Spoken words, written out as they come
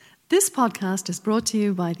This podcast is brought to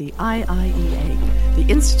you by the IIEA, the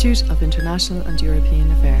Institute of International and European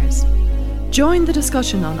Affairs. Join the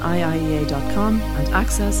discussion on IIEA.com and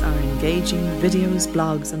access our engaging videos,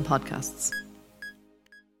 blogs and podcasts.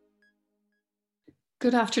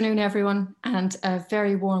 Good afternoon, everyone, and a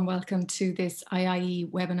very warm welcome to this IIE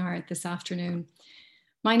webinar this afternoon.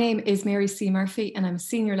 My name is Mary C. Murphy and I'm a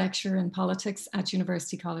Senior Lecturer in Politics at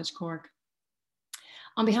University College Cork.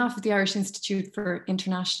 On behalf of the Irish Institute for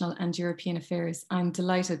International and European Affairs, I'm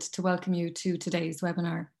delighted to welcome you to today's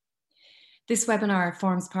webinar. This webinar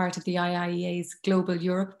forms part of the IIEA's Global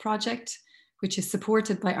Europe project, which is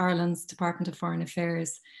supported by Ireland's Department of Foreign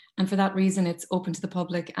Affairs, and for that reason it's open to the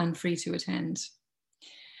public and free to attend.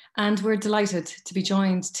 And we're delighted to be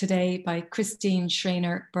joined today by Christine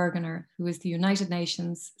Schreiner-Bergener, who is the United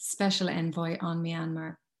Nations Special Envoy on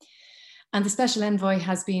Myanmar. And the Special Envoy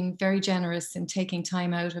has been very generous in taking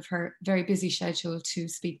time out of her very busy schedule to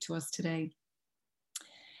speak to us today.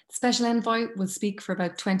 The Special Envoy will speak for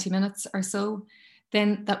about 20 minutes or so,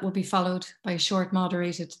 then that will be followed by a short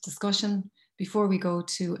moderated discussion before we go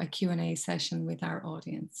to a Q&A session with our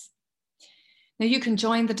audience. Now you can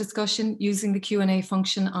join the discussion using the Q&A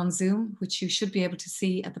function on Zoom, which you should be able to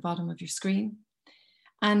see at the bottom of your screen.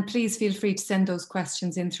 And please feel free to send those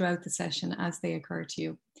questions in throughout the session as they occur to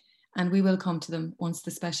you. And we will come to them once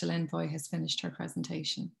the Special Envoy has finished her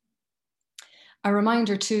presentation. A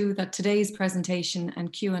reminder too that today's presentation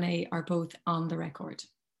and Q&A are both on the record.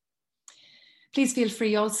 Please feel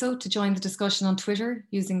free also to join the discussion on Twitter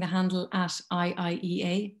using the handle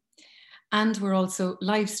 @IIEA. And we're also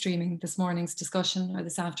live streaming this morning's discussion or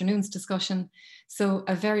this afternoon's discussion. So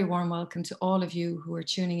a very warm welcome to all of you who are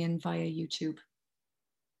tuning in via YouTube.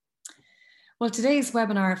 Well, today's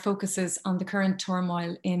webinar focuses on the current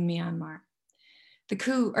turmoil in Myanmar. The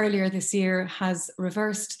coup earlier this year has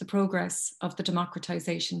reversed the progress of the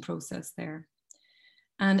democratization process there.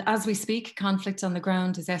 And as we speak, conflict on the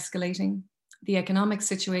ground is escalating, the economic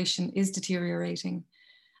situation is deteriorating,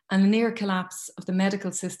 and the near collapse of the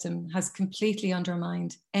medical system has completely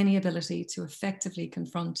undermined any ability to effectively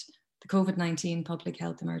confront the COVID-19 public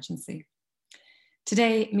health emergency.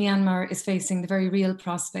 Today, Myanmar is facing the very real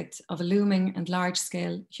prospect of a looming and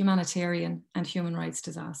large-scale humanitarian and human rights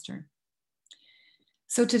disaster.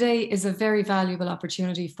 So today is a very valuable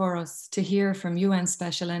opportunity for us to hear from UN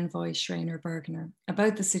Special Envoy Schreiner-Bergener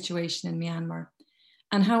about the situation in Myanmar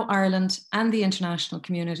and how Ireland and the international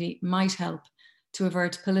community might help to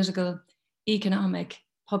avert political, economic,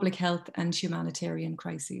 public health and humanitarian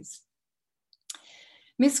crises.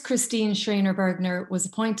 Ms. Christine Schreiner-Bergener was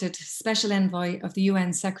appointed Special Envoy of the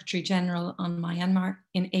UN Secretary General on Myanmar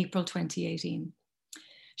in April 2018.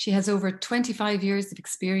 She has over 25 years of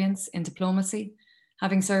experience in diplomacy,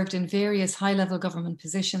 having served in various high-level government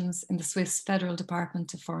positions in the Swiss Federal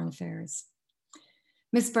Department of Foreign Affairs.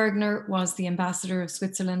 Ms. Bergener was the Ambassador of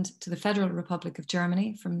Switzerland to the Federal Republic of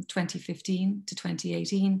Germany from 2015 to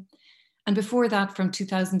 2018, and before that, from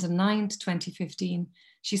 2009 to 2015,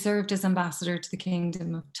 she served as ambassador to the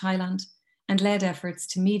Kingdom of Thailand and led efforts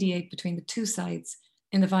to mediate between the two sides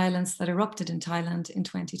in the violence that erupted in Thailand in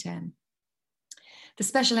 2010. The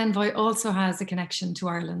Special Envoy also has a connection to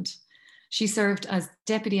Ireland. She served as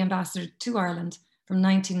Deputy Ambassador to Ireland from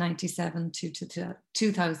 1997 to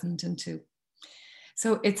 2002.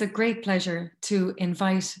 So it's a great pleasure to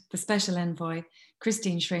invite the Special Envoy,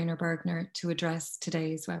 Christine Schreiner-Bergener, to address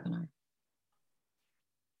today's webinar.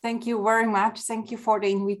 Thank you very much. Thank you for the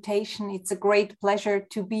invitation. It's a great pleasure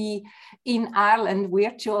to be in Ireland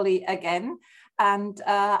virtually again. And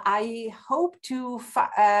I hope to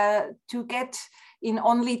get in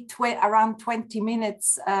only around 20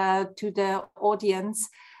 minutes to the audience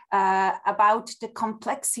about the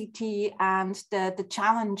complexity and the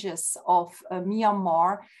challenges of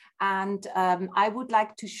Myanmar. And I would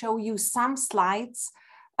like to show you some slides.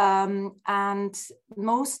 And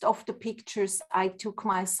most of the pictures I took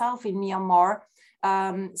myself in Myanmar.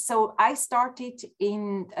 So I started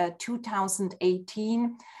in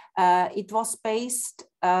 2018. It was based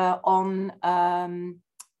on,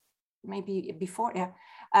 maybe before, yeah.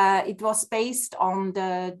 It was based on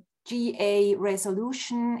the GA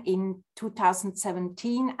resolution in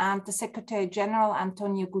 2017, and the Secretary General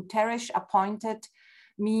Antonio Guterres appointed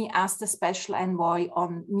me as the Special Envoy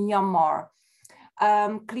on Myanmar.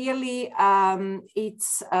 Clearly,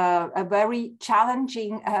 it's a very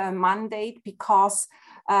challenging mandate because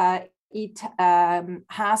it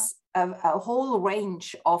has a whole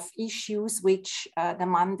range of issues which the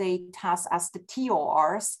mandate has as the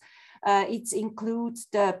TORs. It includes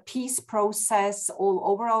the peace process all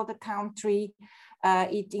over the country.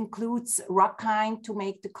 It includes Rakhine to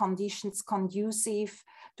make the conditions conducive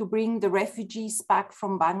to bring the refugees back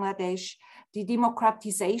from Bangladesh, the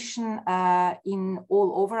democratization in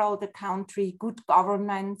overall the country, good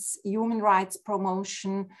governance, human rights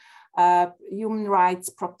promotion, human rights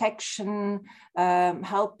protection,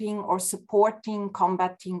 helping or supporting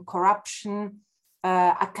combating corruption,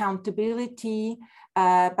 accountability,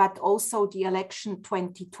 but also the election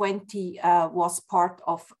 2020 was part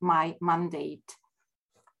of my mandate.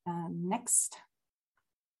 Next.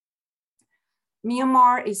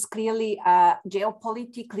 Myanmar is clearly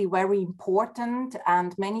geopolitically very important,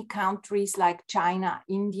 and many countries like China,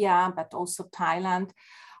 India, but also Thailand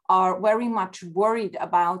are very much worried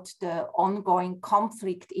about the ongoing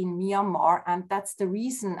conflict in Myanmar. And that's the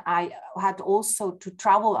reason I had also to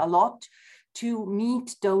travel a lot to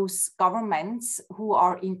meet those governments who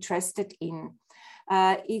are interested in.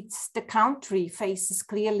 The country faces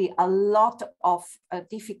clearly a lot of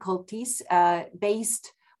difficulties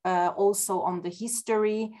based also on the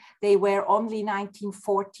history. They were only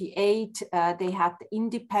 1948, they had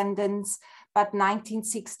independence, but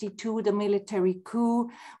 1962, the military coup,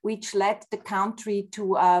 which led the country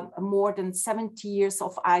to more than 70 years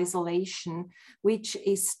of isolation, which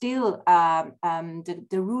is still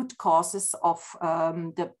the root causes of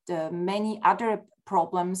the many other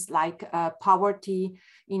problems like poverty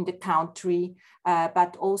in the country,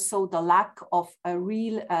 but also the lack of a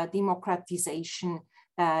real democratization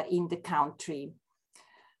in the country.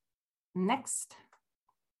 Next.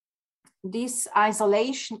 This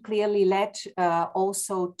isolation clearly led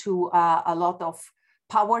also to a lot of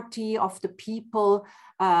poverty of the people.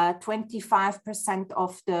 25%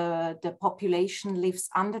 of the population lives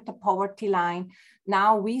under the poverty line.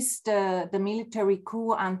 Now with the military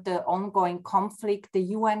coup and the ongoing conflict,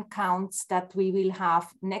 the UN counts that we will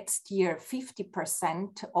have next year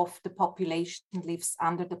 50% of the population lives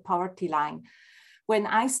under the poverty line. When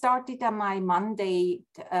I started on my mandate,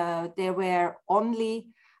 there were only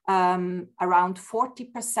around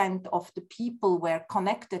 40% of the people were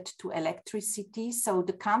connected to electricity. So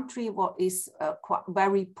the country is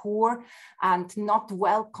very poor and not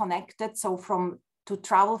well connected. So to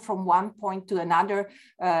travel from one point to another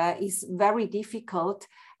is very difficult.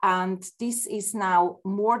 And this is now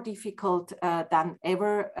more difficult than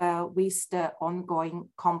ever with the ongoing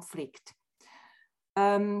conflict.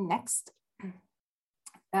 Next.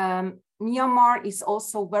 Myanmar is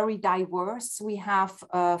also very diverse. We have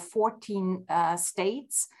 14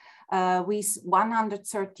 states with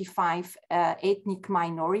 135 ethnic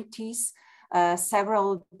minorities,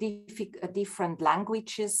 several different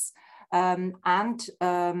languages, and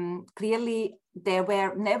clearly they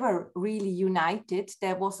were never really united.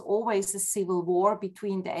 There was always a civil war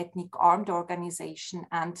between the ethnic armed organization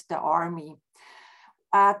and the army.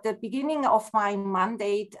 At the beginning of my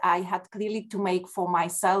mandate, I had clearly to make for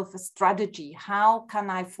myself a strategy. How can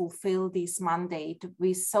I fulfill this mandate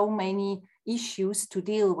with so many issues to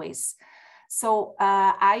deal with? So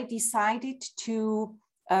I decided to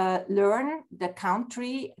learn the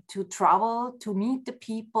country, to travel, to meet the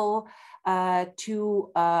people,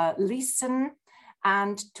 to listen,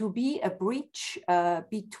 and to be a bridge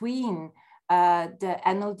between the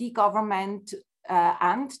NLD government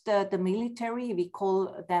and the military. We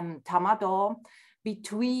call them Tamado,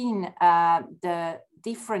 between the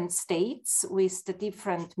different states with the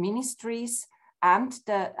different ministries and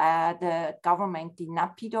the government in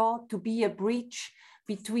Naypyidaw, to be a bridge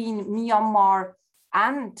between Myanmar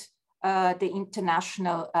and the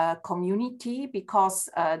international community, because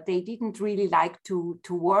they didn't really like to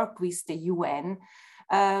work with the UN.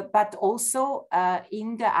 But also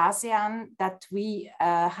in the ASEAN, that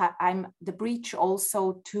I'm the bridge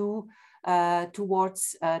also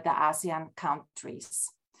towards the ASEAN countries.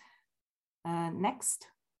 Next.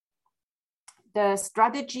 The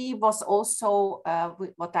strategy was also,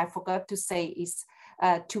 what I forgot to say is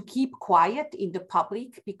to keep quiet in the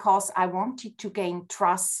public, because I wanted to gain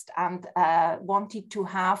trust and wanted to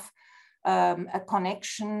have a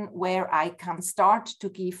connection where I can start to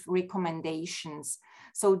give recommendations.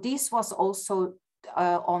 So this was also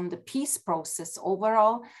on the peace process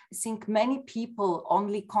overall. I think many people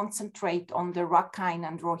only concentrate on the Rakhine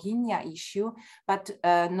and Rohingya issue, but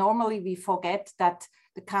normally we forget that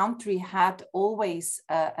the country had always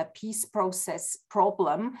a peace process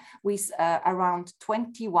problem with around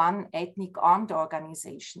 21 ethnic armed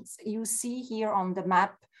organizations. You see here on the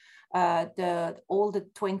map all the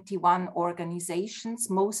 21 organizations,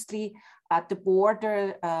 mostly at the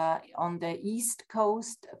border on the east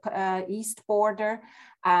coast, east border,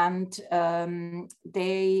 and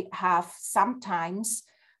they have sometimes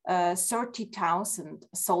 30,000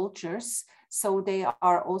 soldiers. So they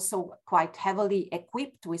are also quite heavily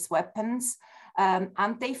equipped with weapons.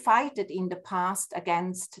 And they fought in the past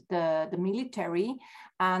against the military.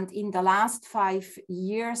 And in the last 5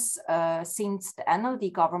 years, since the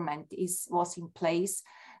NLD government was in place,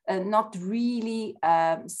 not really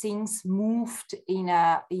things moved in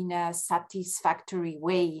a satisfactory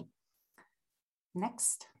way.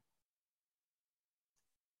 Next.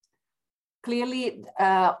 Clearly,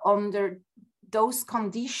 under those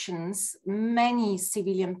conditions, many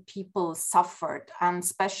civilian people suffered, and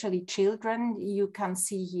especially children. You can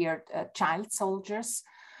see here child soldiers.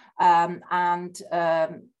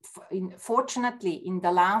 Fortunately, in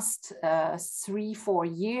the last 3-4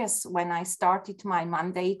 years, when I started my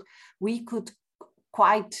mandate, we could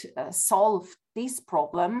quite solve this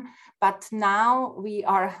problem. But now we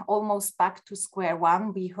are almost back to square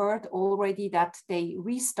one. We heard already that they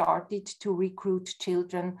restarted to recruit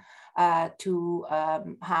children to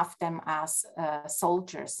have them as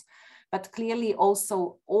soldiers. But clearly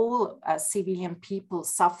also all civilian people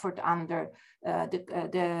suffered under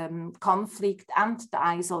the conflict and the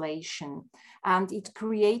isolation. And it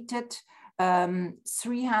created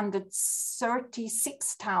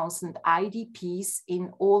 336,000 IDPs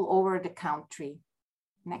in all over the country.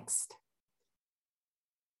 Next.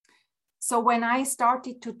 So when I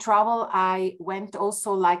started to travel, I went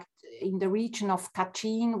also like in the region of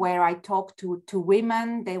Kachin, where I talked to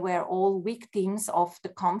women. They were all victims of the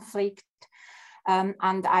conflict.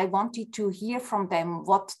 And I wanted to hear from them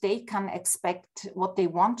what they can expect, what they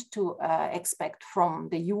want to expect from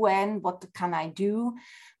the UN, what can I do?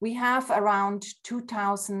 We have around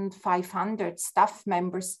 2,500 staff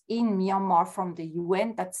members in Myanmar from the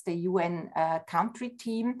UN, that's the UN country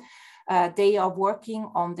team. They are working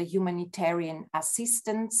on the humanitarian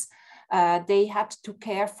assistance. They had to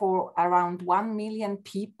care for around 1 million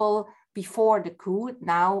people before the coup.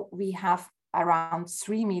 Now we have around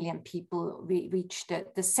 3 million people which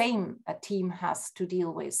the same team has to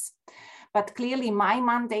deal with. But clearly my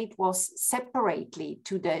mandate was separately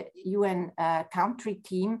to the UN country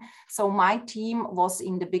team. So my team was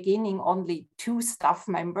in the beginning only 2 staff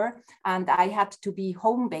members, and I had to be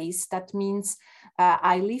home-based. That means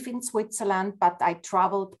I live in Switzerland, but I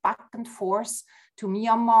traveled back and forth to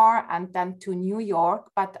Myanmar and then to New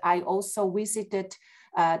York, but I also visited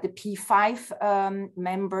the P5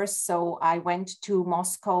 members. So I went to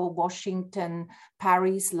Moscow, Washington,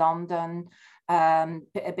 Paris, London,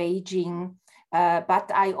 Beijing,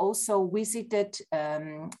 but I also visited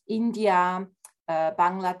India,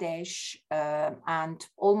 Bangladesh, and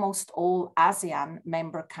almost all ASEAN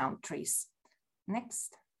member countries.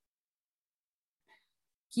 Next.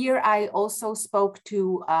 Here I also spoke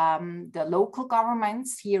to the local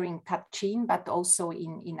governments here in Kachin, but also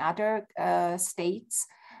in other states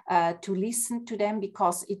to listen to them,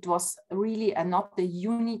 because it was really not a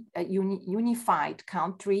unified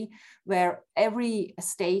country where every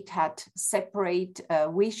state had separate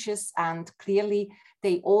wishes, and clearly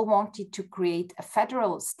they all wanted to create a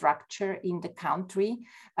federal structure in the country,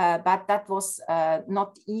 but that was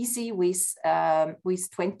not easy with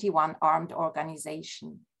 21 armed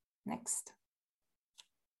organizations. Next.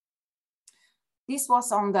 This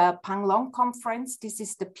was on the Panglong conference. This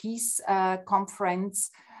is the peace conference,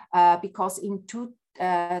 because in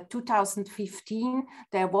 2015,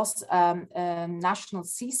 there was a national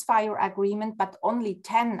ceasefire agreement, but only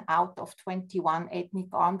 10 out of 21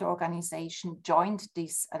 ethnic armed organizations joined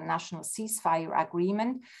this national ceasefire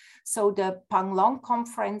agreement. So the Panglong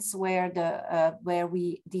conference, where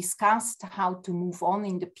we discussed how to move on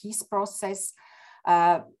in the peace process,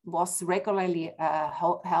 was regularly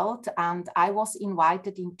held, and I was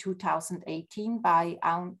invited in 2018 by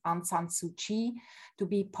Aung San Suu Kyi to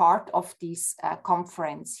be part of this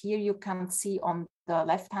conference. Here you can see on the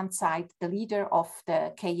left-hand side the leader of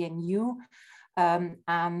the KNU,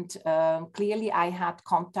 and clearly I had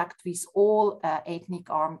contact with all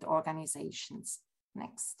ethnic armed organizations.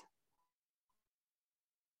 Next.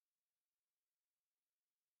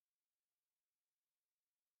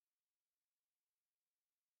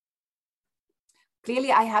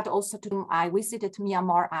 Clearly, I had also I visited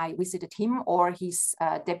Myanmar, I visited him or his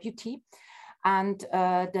deputy, and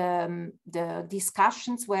the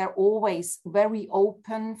discussions were always very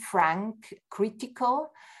open, frank,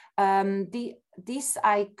 critical. This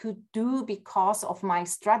I could do because of my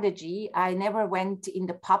strategy. I never went in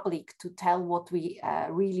the public to tell what we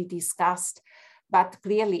really discussed. But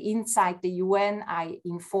clearly inside the UN, I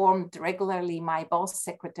informed regularly my boss,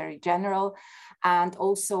 Secretary General, and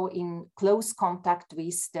also in close contact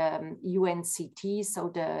with the UNCT, so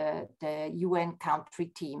the UN country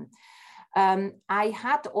team. I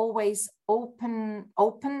had always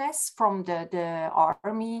openness from the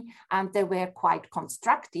army, and they were quite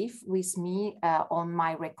constructive with me on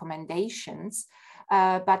my recommendations.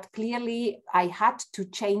 But clearly I had to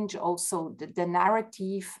change also the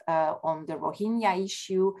narrative on the Rohingya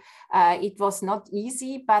issue. It was not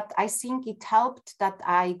easy, but I think it helped that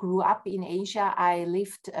I grew up in Asia. I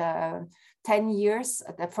lived 10 years,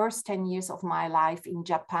 the first 10 years of my life in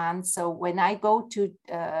Japan. So when I go to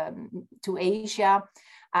Asia,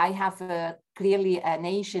 I have clearly an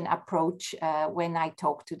Asian approach when I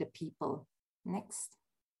talk to the people. Next.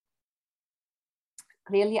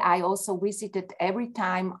 Clearly, I also visited every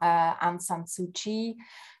time Aung San Suu Kyi.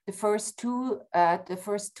 The first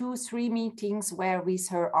 3 meetings were with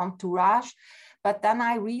her entourage, but then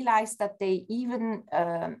I realized that they even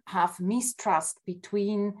have mistrust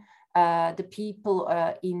between the people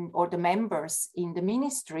or the members in the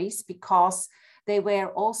ministries, because they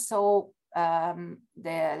were also the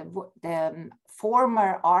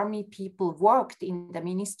former army people worked in the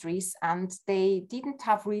ministries, and they didn't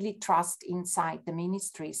have really trust inside the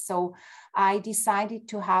ministries. So I decided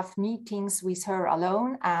to have meetings with her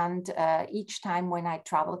alone, and each time when I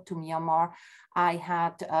traveled to Myanmar, I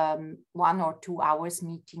had 1 or 2 hours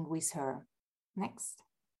meeting with her. Next.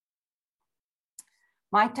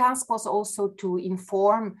 My task was also to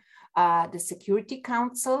inform the Security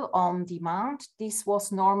Council on demand. This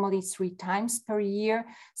was normally 3 times per year.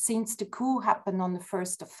 Since the coup happened on the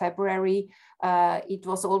 1st of February, it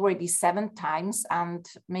was already 7 times, and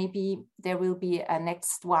maybe there will be a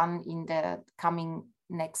next one in the coming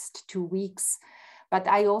next 2 weeks. But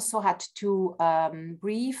I also had to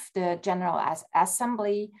brief the General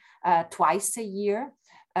Assembly twice a year,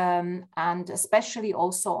 and especially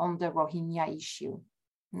also on the Rohingya issue.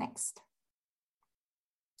 Next.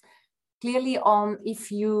 Clearly,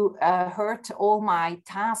 if you heard all my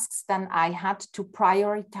tasks, then I had to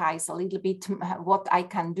prioritize a little bit what I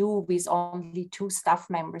can do with only 2 staff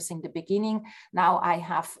members in the beginning. Now I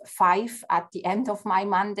have 5 at the end of my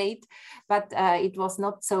mandate, but it was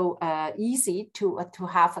not so easy to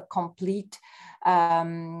have a complete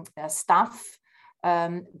staff.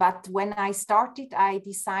 But when I started, I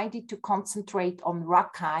decided to concentrate on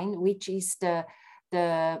Rakhine, which is the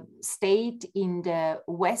state in the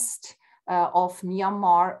west of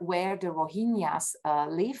Myanmar where the Rohingyas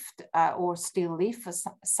lived or still live,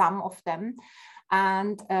 some of them.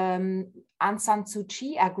 And Aung San Suu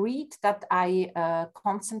Kyi agreed that I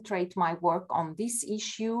concentrate my work on this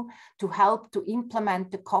issue to help to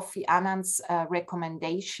implement the Kofi Annan's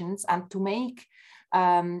recommendations and to make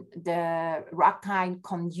the Rakhine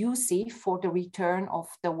conducive for the return of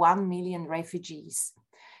the 1 million refugees.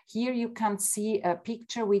 Here you can see a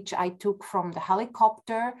picture which I took from the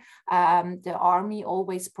helicopter. The army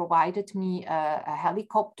always provided me a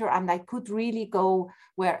helicopter, and I could really go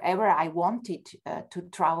wherever I wanted to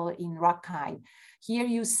travel in Rakhine. Here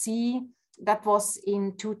you see, that was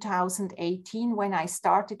in 2018 when I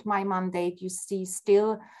started my mandate. You see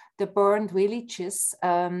still the burned villages.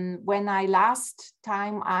 When I last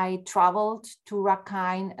time I traveled to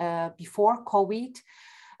Rakhine before COVID,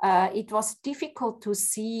 it was difficult to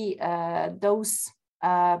see those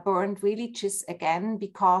burned villages again,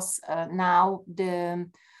 because now the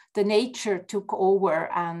nature took over,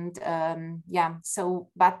 and yeah, so,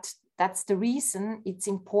 but that's the reason it's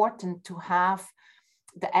important to have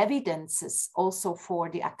the evidences also for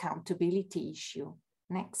the accountability issue.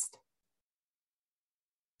 Next.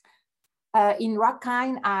 In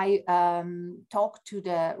Rakhine, I talked to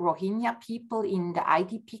the Rohingya people in the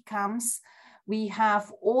IDP camps. We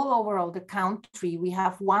have all over the country, we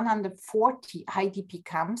have 140 IDP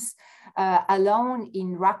camps. Alone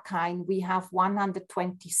in Rakhine, we have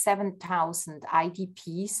 127,000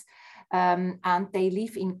 IDPs, and they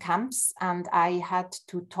live in camps, and I had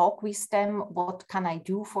to talk with them. What can I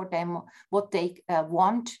do for them? What they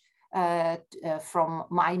want from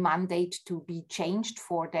my mandate to be changed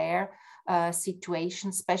for their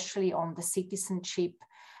situation, especially on the citizenship.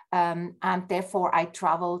 And therefore I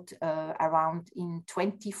traveled around in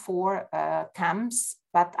 24 camps,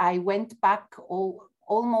 but I went back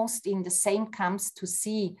almost in the same camps to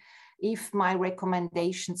see if my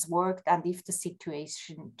recommendations worked and if the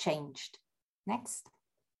situation changed. Next.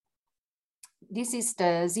 This is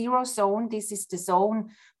the 0 zone. This is the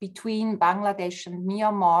zone between Bangladesh and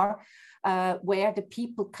Myanmar, where the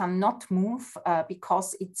people cannot move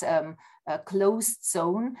because it's a closed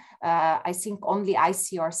zone. I think only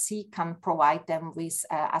ICRC can provide them with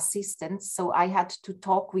assistance. So I had to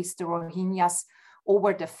talk with the Rohingyas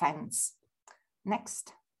over the fence.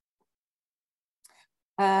 Next.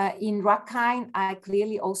 In Rakhine, I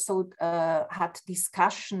clearly also had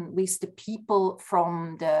discussion with the people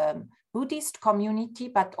from the Buddhist community,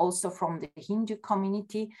 but also from the Hindu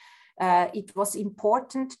community. It was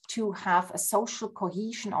important to have a social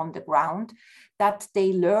cohesion on the ground, that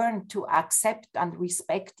they learn to accept and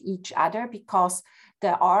respect each other, because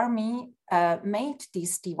the army made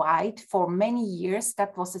this divide for many years.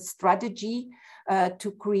 That was a strategy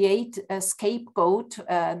to create a scapegoat,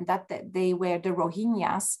 that they were the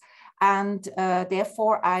Rohingyas. And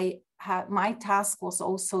therefore, my task was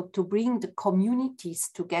also to bring the communities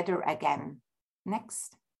together again.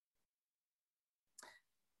 Next.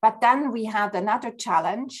 But then we had another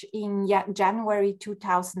challenge in January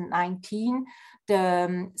 2019.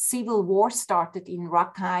 The civil war started in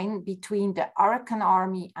Rakhine between the Arakan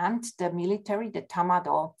army and the military, the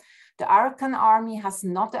Tatmadaw. The Arakan army has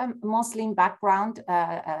not a Muslim background.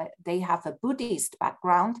 They have a Buddhist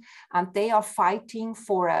background, and they are fighting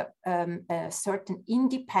for a certain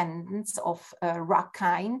independence of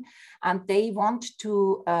Rakhine, and they want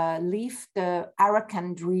to live the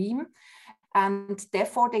Arakan dream. And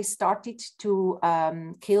therefore, they started to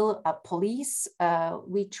kill police,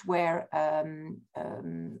 which were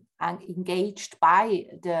engaged by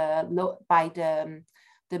the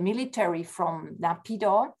military from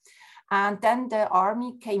Naypyidaw. And then the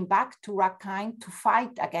army came back to Rakhine to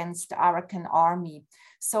fight against the Arakan army.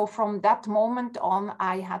 So from that moment on,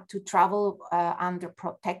 I had to travel under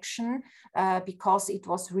protection because it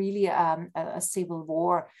was really a civil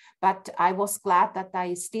war. But I was glad that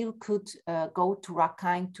I still could go to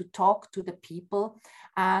Rakhine to talk to the people.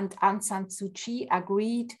 And Aung San Suu Kyi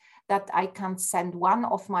agreed that I can send one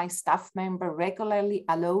of my staff members regularly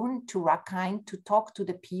alone to Rakhine to talk to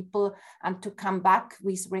the people and to come back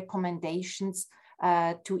with recommendations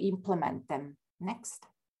to implement them. Next.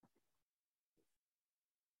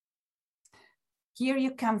 Here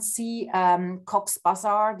you can see Cox's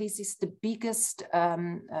Bazar. This is the biggest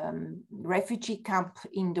refugee camp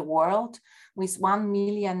in the world with 1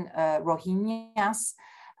 million Rohingyas.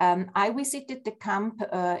 I visited the camp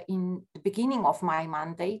in the beginning of my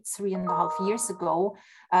mandate 3.5 years ago,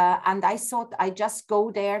 and I thought I just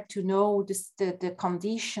go there to know the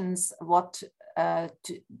conditions,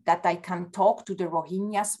 that I can talk to the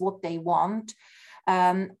Rohingyas, what they want,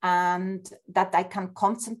 and that I can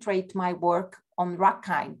concentrate my work on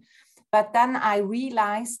Rakhine. But then I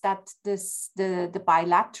realized that the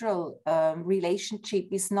bilateral relationship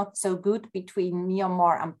is not so good between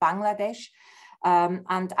Myanmar and Bangladesh.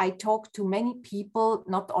 And I talked to many people,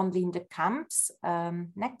 not only in the camps.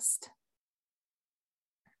 Next.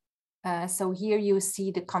 So here you see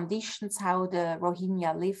the conditions, how the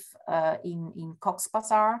Rohingya live in Cox's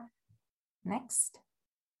Bazar. Next.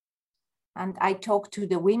 And I talked to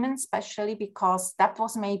the women, especially because that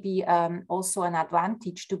was maybe also an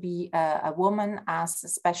advantage to be a woman as a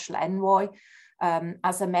special envoy.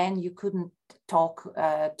 As a man, you couldn't talk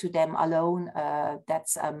to them alone.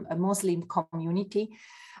 That's a Muslim community.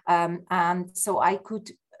 And so I could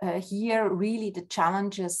hear really the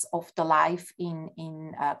challenges of the life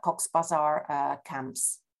in Cox's Bazar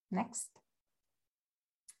camps. Next.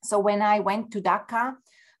 So when I went to Dhaka,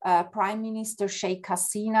 Prime Minister Sheikh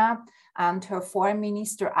Hasina and her foreign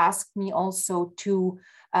minister asked me also to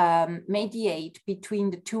mediate between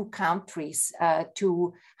the two countries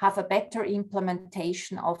to have a better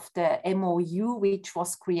implementation of the MOU, which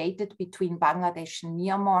was created between Bangladesh and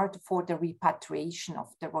Myanmar for the repatriation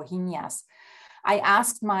of the Rohingyas. I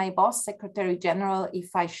asked my boss, Secretary General,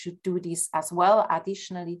 if I should do this as well,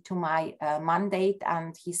 additionally to my mandate,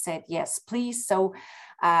 and he said, yes, please. So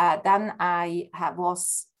then I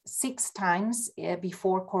was 6 times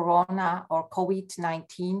before Corona or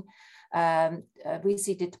COVID-19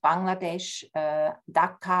 visited Bangladesh,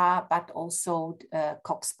 Dhaka, but also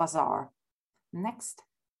Cox's Bazar. Next.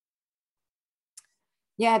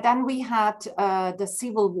 Yeah, then we had the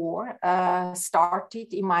civil war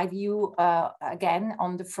started, in my view, again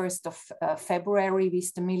on the 1st of February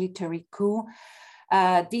with the military coup.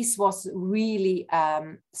 This was really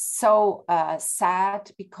so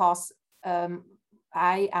sad because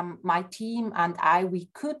my team and we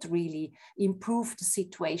could really improve the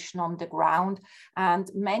situation on the ground,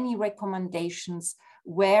 and many recommendations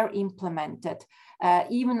were implemented.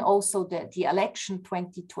 Even also the election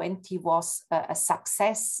 2020 was a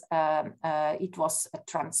success. It was a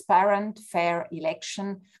transparent, fair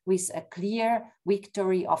election with a clear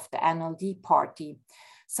victory of the NLD party.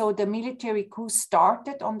 So the military coup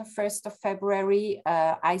started on the 1st of February.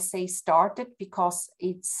 I say started because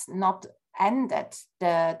it's not ended.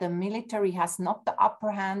 The military has not the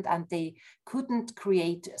upper hand, and they couldn't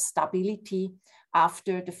create stability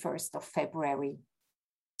after the 1st of February.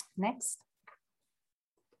 Next.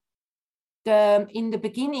 In the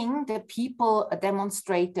beginning, the people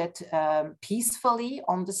demonstrated peacefully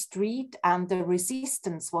on the street, and the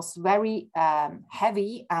resistance was very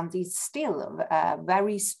heavy and is still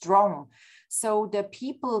very strong. So the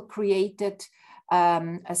people created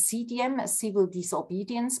a CDM, a civil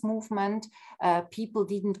disobedience movement. People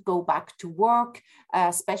didn't go back to work,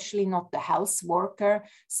 especially not the health worker.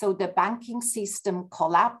 So the banking system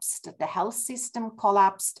collapsed, the health system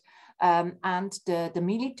collapsed, and the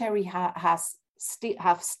military have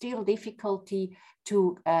still difficulty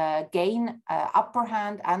to gain upper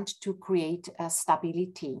hand and to create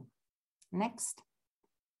stability. Next.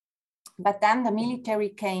 But then the military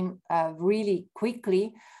came really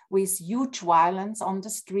quickly with huge violence on the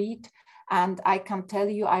street. And I can tell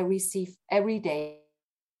you, I receive every day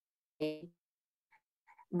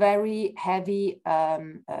very heavy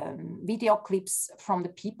video clips from the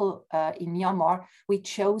people in Myanmar, which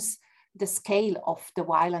shows the scale of the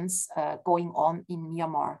violence going on in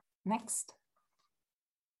Myanmar. Next.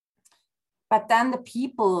 But then the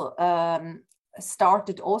people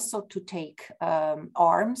started also to take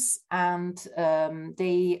arms, and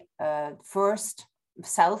they first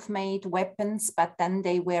self-made weapons, but then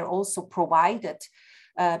they were also provided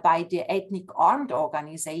by the ethnic armed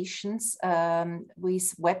organizations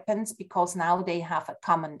with weapons, because now they have a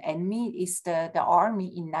common enemy, is the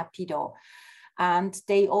army in Naypyidaw. And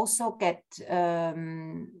they also get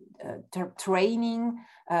training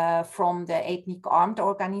from the ethnic armed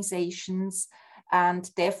organizations. And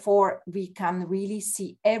therefore, we can really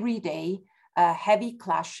see every day heavy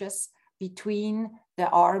clashes between the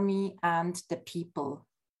army and the people.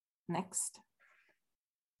 Next.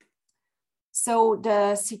 So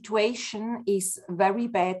the situation is very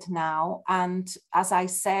bad now. And as I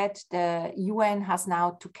said, the UN has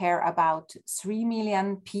now to care about 3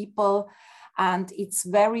 million people. And it's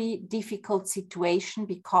very difficult situation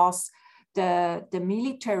because the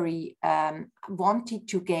military wanted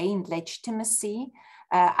to gain legitimacy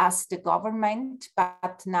as the government,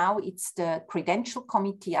 but now it's the Credential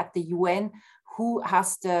Committee at the UN who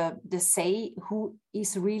has the say, who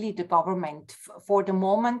is really the government. For the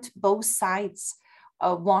moment, both sides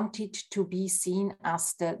wanted to be seen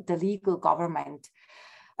as the legal government.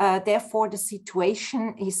 Therefore, the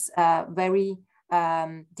situation is very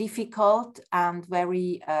difficult and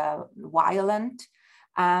very violent.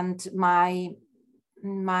 And my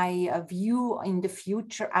view in the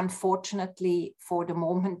future, unfortunately, for the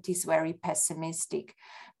moment is very pessimistic.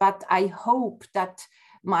 But I hope that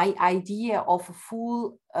my idea of a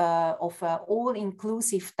full, of an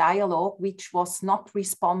all-inclusive dialogue, which was not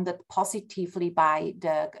responded positively by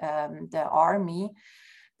the army,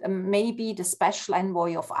 maybe the special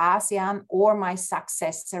envoy of ASEAN or my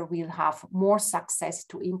successor will have more success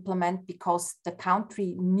to implement, because the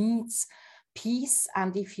country needs peace.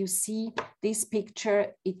 And if you see this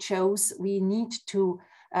picture, it shows we need to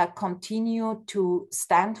continue to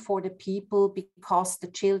stand for the people, because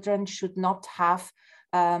the children should not have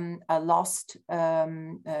a lost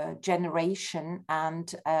generation,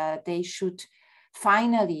 and they should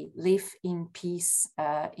finally live in peace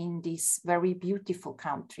in this very beautiful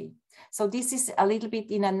country. So this is a little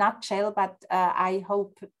bit in a nutshell, but I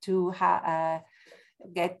hope to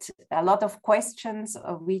get a lot of questions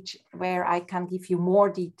where I can give you more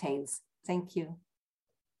details. Thank you.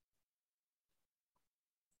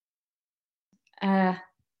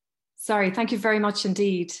 Sorry, thank you very much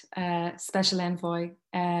indeed, Special Envoy.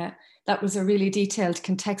 That was a really detailed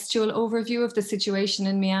contextual overview of the situation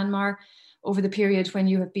in Myanmar over the period when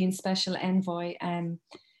you have been Special Envoy,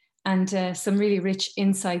 and some really rich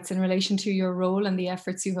insights in relation to your role and the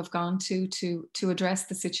efforts you have gone to address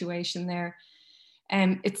the situation there.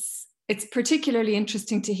 It's particularly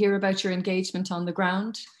interesting to hear about your engagement on the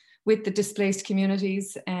ground with the displaced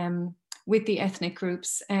communities, with the ethnic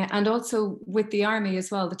groups, and also with the army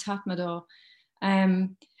as well, the Tatmadaw,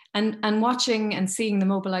 and watching and seeing the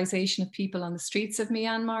mobilization of people on the streets of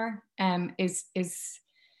Myanmar is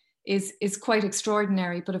quite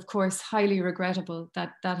extraordinary, but of course highly regrettable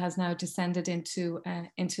that that has now descended into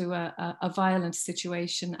a violent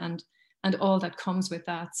situation and all that comes with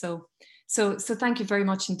that. So thank you very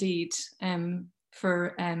much indeed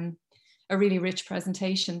for a really rich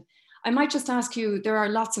presentation. I might just ask you, there are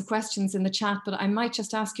lots of questions in the chat, but I might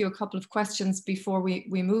just ask you a couple of questions before we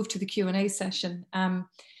move to the Q&A session.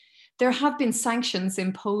 There have been sanctions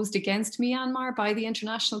imposed against Myanmar by the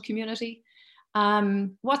international community.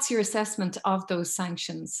 What's your assessment of those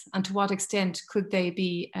sanctions, and to what extent could they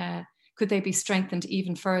be strengthened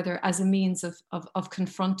even further as a means of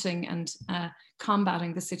confronting and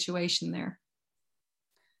combating the situation there?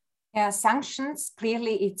 Yeah, sanctions,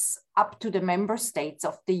 clearly it's up to the member states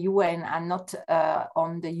of the UN and not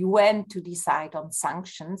on the UN to decide on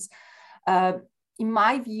sanctions. In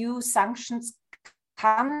my view, sanctions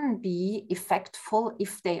can be effectful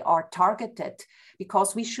if they are targeted,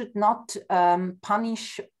 because we should not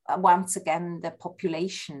punish once again the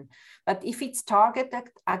population. But if it's targeted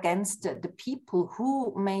against the people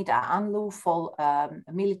who made an unlawful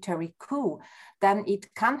military coup, then it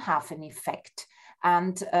can have an effect.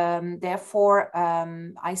 And therefore,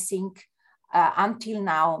 I think until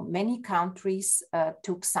now, many countries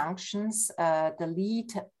took sanctions. The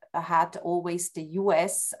lead had always the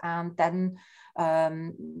US, and then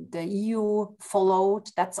the EU followed.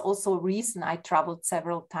 That's also a reason I traveled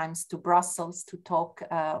several times to Brussels to talk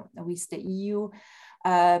with the EU,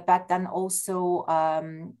 but then also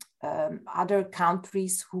other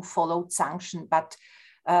countries who followed sanctions. But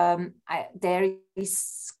there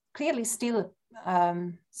is clearly still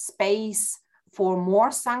space for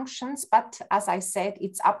more sanctions. But as I said,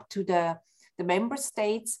 it's up to the member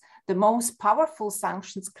states. The most powerful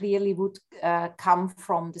sanctions clearly would come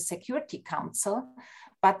from the Security Council,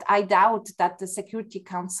 but I doubt that the Security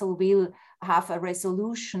Council will have a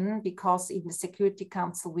resolution, because in the Security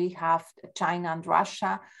Council we have China and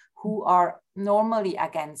Russia, who are normally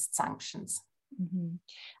against sanctions. Mm-hmm.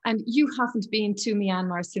 And you haven't been to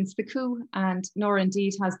Myanmar since the coup, and nor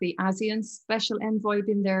indeed has the ASEAN Special Envoy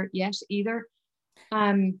been there yet either.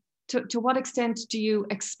 To what extent do you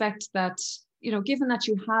expect that, you know, given that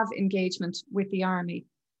you have engagement with the army,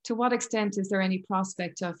 to what extent is there any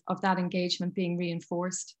prospect of that engagement being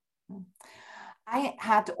reinforced? I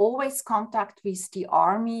had always contact with the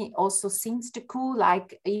army also since the coup,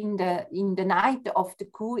 like in the night of the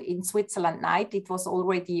coup, in Switzerland night, it was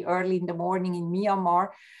already early in the morning in Myanmar.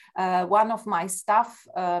 One of my staff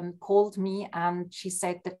called me and she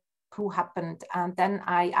said the coup happened. And then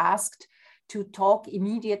I asked to talk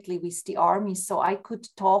immediately with the army. So I could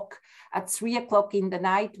talk at 3 o'clock in the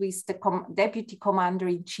night with the deputy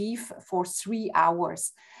commander-in-chief for 3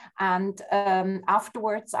 hours. And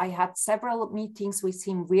afterwards, I had several meetings with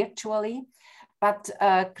him virtually. But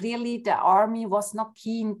clearly the army was not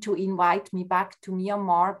keen to invite me back to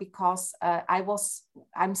Myanmar, because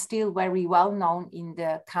I'm still very well known in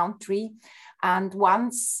the country. And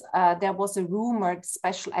once there was a rumor, the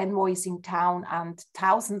special envoy is in town, and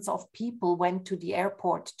thousands of people went to the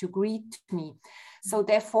airport to greet me. So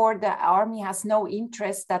therefore the army has no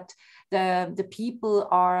interest that the people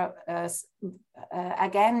are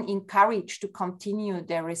again encouraged to continue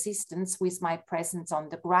their resistance with my presence on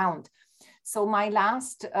the ground. So my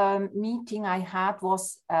last meeting I had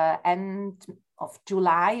was end of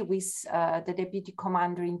July with the Deputy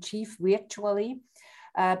Commander-in-Chief virtually.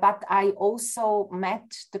 But I also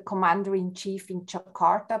met the Commander-in-Chief in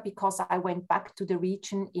Jakarta, because I went back to the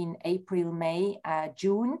region in April, May,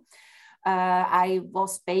 June. I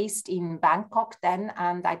was based in Bangkok then,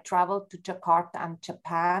 and I traveled to Jakarta and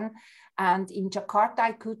Japan. And in Jakarta,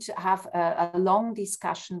 I could have a long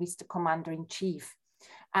discussion with the Commander-in-Chief.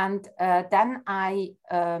 And then I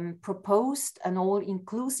proposed an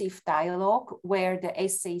all-inclusive dialogue where the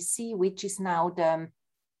SAC, which is now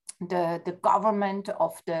the government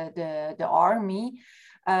of the army,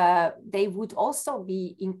 they would also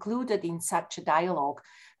be included in such a dialogue.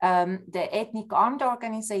 The Ethnic Armed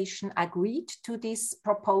Organization agreed to this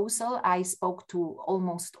proposal. I spoke to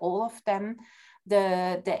almost all of them.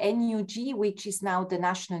 The NUG, which is now the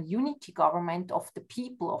National Unity Government of the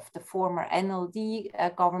people of the former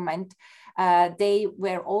NLD government, they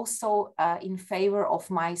were also in favor of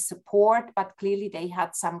my support, but clearly they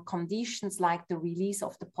had some conditions like the release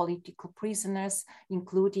of the political prisoners,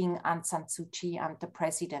 including Aung San Suu Kyi and the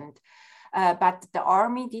president. But the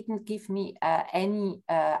army didn't give me any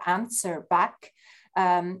answer back.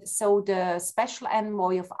 So the special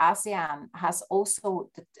envoy of ASEAN has also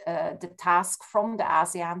the task from the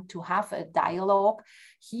ASEAN to have a dialogue.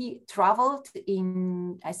 He traveled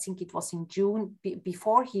in, I think it was in June,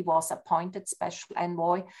 before he was appointed special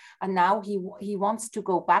envoy. And now he wants to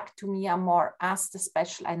go back to Myanmar as the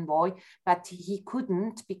special envoy, but he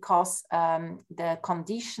couldn't because the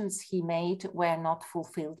conditions he made were not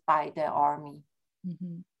fulfilled by the army.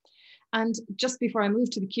 Mm-hmm. And just before I move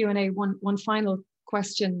to the Q&A, one final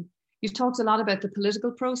question. You've talked a lot about the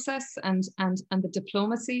political process and the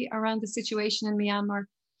diplomacy around the situation in Myanmar,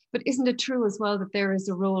 but isn't it true as well that there is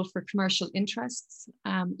a role for commercial interests,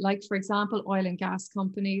 like, for example, oil and gas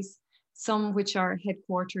companies, some which are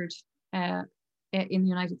headquartered in the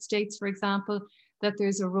United States, for example, that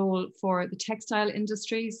there's a role for the textile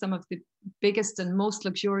industry. Some of the biggest and most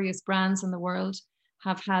luxurious brands in the world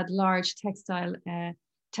have had large textile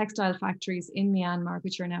textile factories in Myanmar,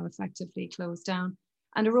 which are now effectively closed down,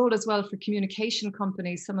 and a role as well for communication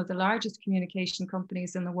companies, some of the largest communication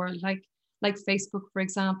companies in the world, like Facebook, for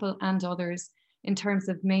example, and others, in terms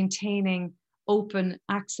of maintaining open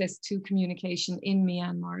access to communication in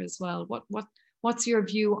Myanmar as well. What's your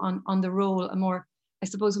view on the role, a more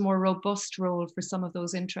robust role for some of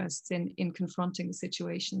those interests in confronting the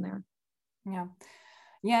situation there?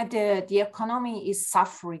 Yeah, the economy is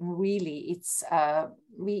suffering really. It's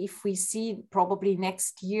if we see probably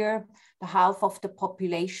next year, the half of the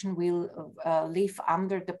population will live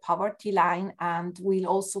under the poverty line and will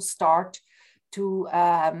also start to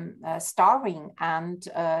starving, and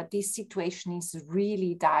this situation is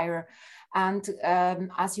really dire. And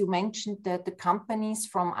as you mentioned, the companies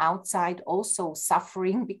from outside also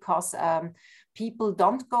suffering because people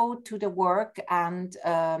don't go to the work, and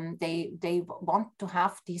they want to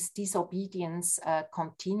have this disobedience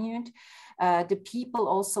continued. The people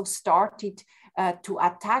also started to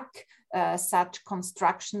attack such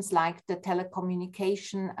constructions like the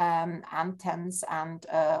telecommunication antennas and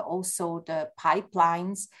also the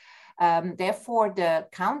pipelines. Therefore, the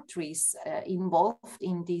countries involved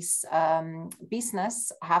in this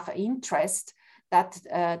business have interest that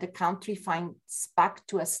the country finds back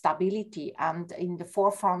to a stability. And in the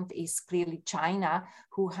forefront is clearly China,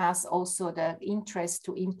 who has also the interest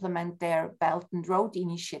to implement their Belt and Road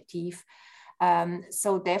Initiative.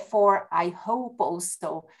 So therefore, I hope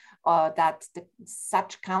also that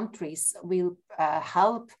such countries will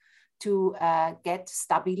help to get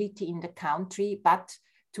stability in the country, but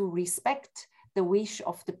to respect the wish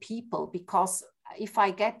of the people. Because if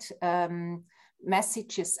I get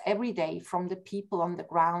messages every day from the people on the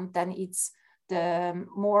ground, then it's the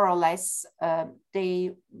more or less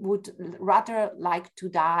they would rather like to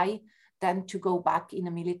die than to go back in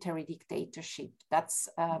a military dictatorship. That's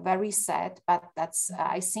very sad, but that's,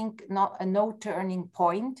 I think, not a no turning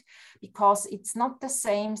point, because it's not the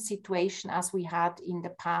same situation as we had in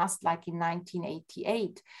the past, like in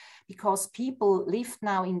 1988, because people lived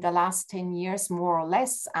now in the last 10 years more or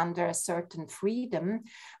less under a certain freedom,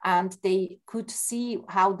 and they could see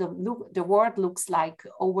how the world looks like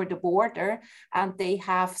over the border, and they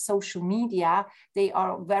have social media. They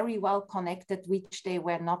are very well connected, which they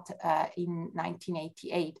were not in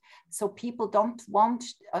 1988. So people don't want,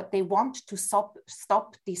 they want to stop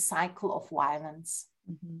this cycle of violence.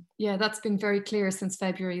 Mm-hmm. Yeah, that's been very clear since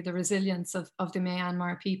February, the resilience of the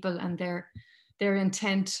Myanmar people and their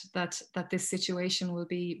intent that this situation will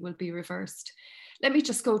be reversed. Let me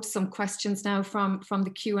just go to some questions now from the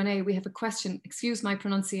Q&A. We have a question, excuse my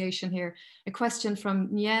pronunciation here, a question from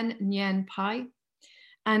Nyen Pai.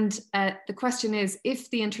 And the question is, if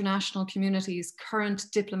the international community's current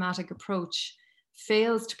diplomatic approach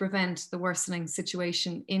fails to prevent the worsening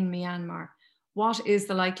situation in Myanmar, what is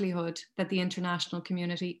the likelihood that the international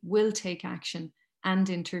community will take action and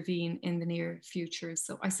intervene in the near future?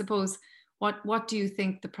 So I suppose, what do you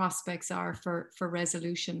think the prospects are for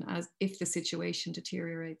resolution as if the situation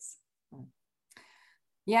deteriorates?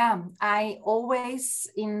 Yeah, I always,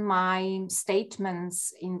 in my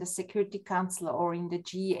statements in the Security Council or in the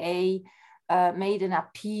GA, made an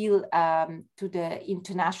appeal to the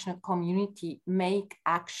international community, make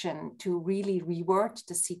action to really revert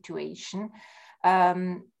the situation.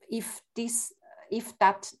 If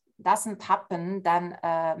that doesn't happen, then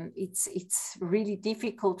it's really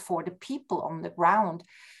difficult for the people on the ground.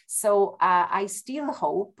 So I still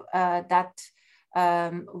hope that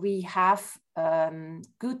we have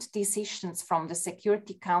good decisions from the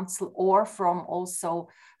Security Council or from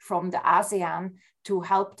the ASEAN to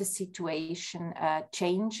help the situation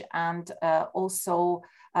change, and also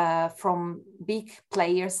from big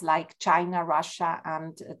players like China, Russia,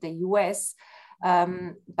 and the US.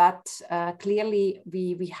 But clearly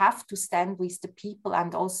we have to stand with the people,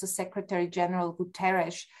 and also Secretary General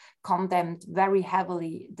Guterres condemned very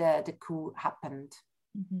heavily the coup happened.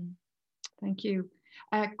 Mm-hmm. Thank you.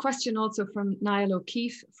 A question also from Niall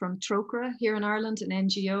O'Keefe from Trócaire here in Ireland, an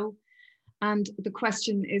NGO. And the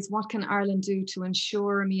question is, what can Ireland do to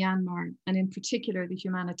ensure Myanmar, and in particular the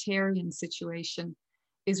humanitarian situation,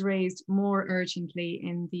 is raised more urgently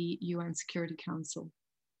in the UN Security Council?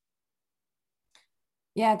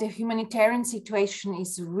 Yeah, the humanitarian situation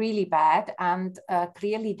is really bad, and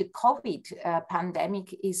clearly the COVID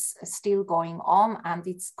pandemic is still going on, and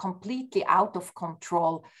it's completely out of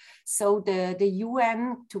control. So the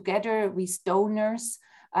UN, together with donors,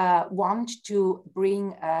 want to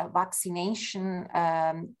bring vaccination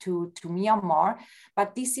to Myanmar,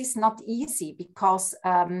 but this is not easy because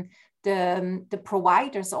the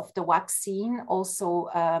providers of the vaccine also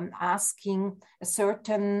asking a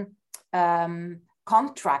certain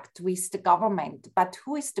contract with the government. But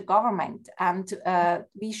who is the government? And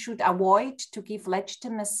we should avoid to give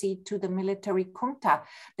legitimacy to the military junta.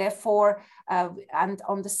 Therefore, and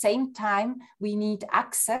on the same time, we need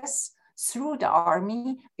access through the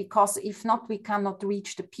army, because if not, we cannot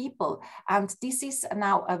reach the people. And this is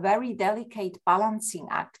now a very delicate balancing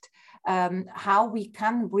act. How we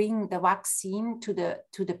can bring the vaccine to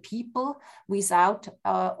the people without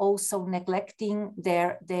also neglecting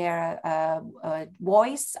their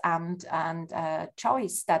voice and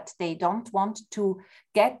choice that they don't want to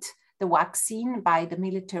get the vaccine by the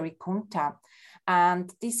military junta.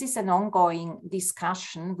 And this is an ongoing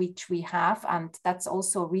discussion which we have, and that's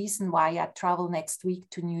also a reason why I travel next week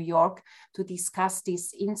to New York to discuss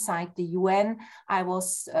this inside the UN. I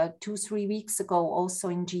was 2-3 weeks ago also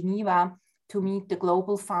in Geneva to meet the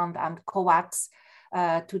Global Fund and COVAX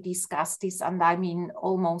to discuss this, and I'm in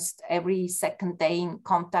almost every second day in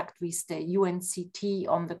contact with the UNCT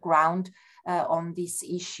on the ground on this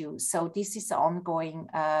issue. So this is an ongoing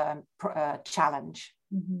challenge.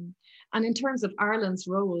 Mm-hmm. And in terms of Ireland's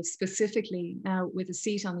role specifically now with a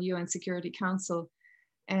seat on the UN Security Council,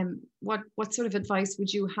 what sort of advice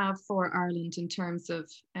would you have for Ireland in terms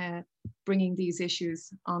of bringing these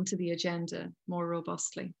issues onto the agenda more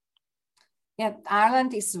robustly? Yeah,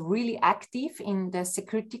 Ireland is really active in the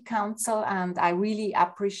Security Council, and I really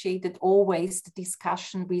appreciated always the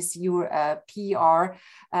discussion with your PR,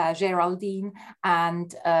 Geraldine,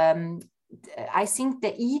 and I think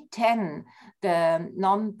the E10, the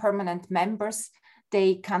non-permanent members,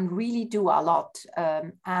 they can really do a lot,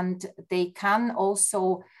 and they can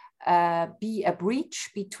also be a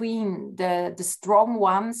bridge between the strong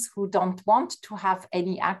ones who don't want to have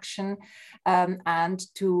any action, and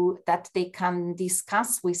that they can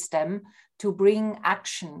discuss with them to bring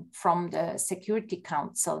action from the Security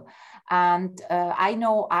Council. And I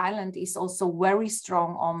know Ireland is also very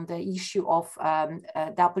strong on the issue of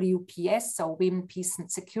WPS, so Women, Peace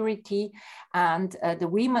and Security. And the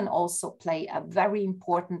women also play a very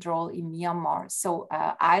important role in Myanmar. So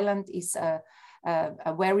Ireland is a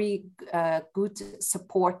very good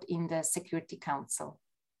support in the Security Council.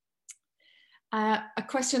 A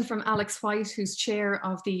question from Alex White, who's chair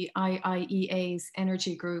of the IIEA's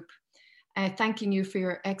Energy Group, thanking you for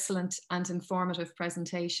your excellent and informative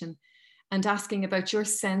presentation and asking about your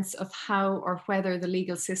sense of how or whether the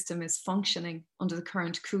legal system is functioning under the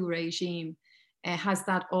current coup regime. Has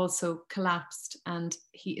that also collapsed? And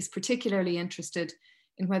he is particularly interested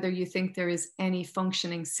in whether you think there is any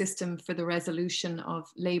functioning system for the resolution of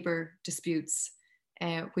labour disputes,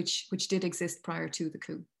 which did exist prior to the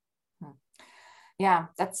coup. Yeah,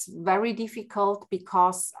 that's very difficult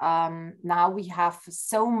because now we have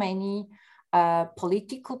so many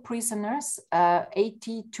political prisoners,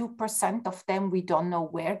 82% of them, we don't know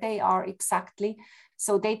where they are exactly.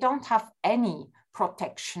 So they don't have any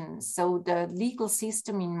protection. So the legal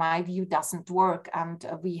system, in my view, doesn't work. And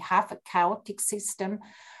we have a chaotic system.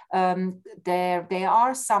 There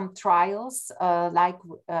are some trials like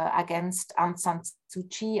against Aung San Suu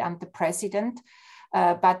Kyi and the president.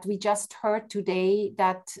 But we just heard today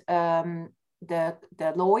that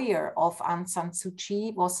the lawyer of Aung San Suu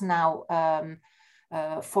Kyi was now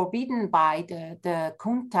forbidden by the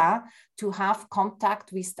junta to have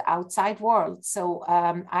contact with the outside world. So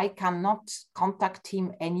I cannot contact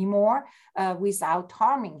him anymore without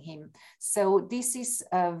harming him. So this is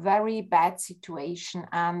a very bad situation.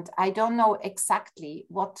 And I don't know exactly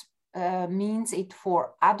what means it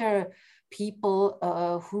for other people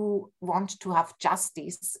who want to have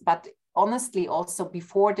justice, but honestly, also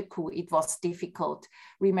before the coup, it was difficult.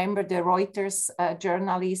 Remember the Reuters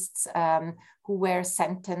journalists who were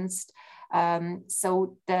sentenced.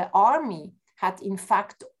 So the army had in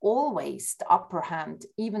fact always the upper hand,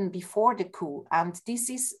 even before the coup. And this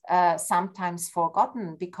is sometimes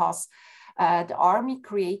forgotten because the army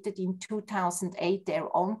created in 2008 their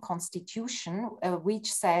own constitution,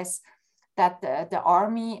 which says that the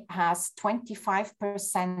army has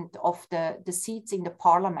 25% of the seats in the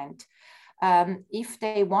parliament. If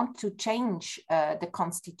they want to change the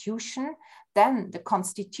constitution, then the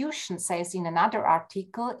constitution says in another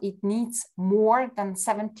article, it needs more than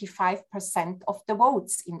 75% of the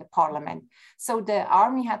votes in the parliament. So the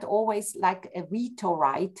army had always like a veto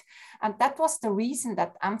right. And that was the reason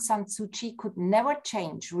that Aung San Suu Kyi could never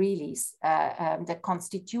change really the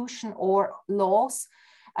constitution or laws,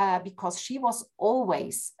 because she was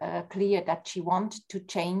always clear that she wanted to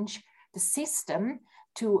change the system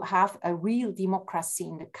to have a real democracy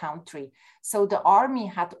in the country. So the army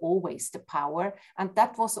had always the power, and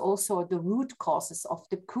that was also the root causes of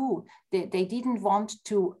the coup. They didn't want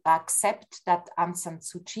to accept that Aung San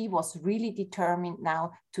Suu Kyi was really determined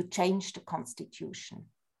now to change the constitution.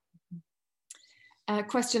 A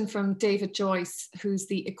question from David Joyce, who's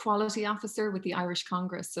the Equality Officer with the Irish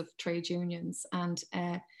Congress of Trade Unions. And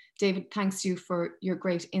David, thanks you for your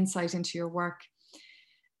great insight into your work.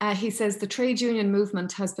 He says the trade union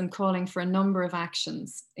movement has been calling for a number of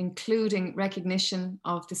actions, including recognition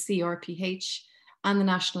of the CRPH and the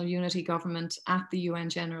National Unity Government at the UN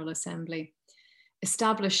General Assembly,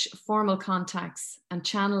 establish formal contacts and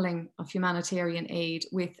channeling of humanitarian aid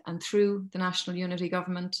with and through the National Unity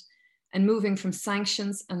Government, and moving from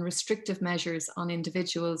sanctions and restrictive measures on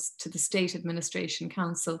individuals to the State Administration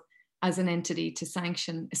Council as an entity to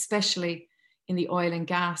sanction, especially in the oil and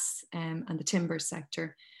gas and the timber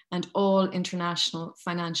sector, and all international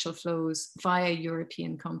financial flows via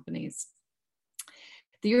European companies.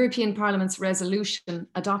 The European Parliament's resolution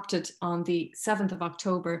adopted on the 7th of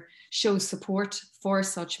October shows support for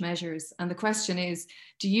such measures. And the question is,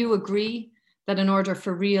 do you agree that in order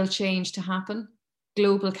for real change to happen,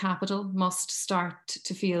 global capital must start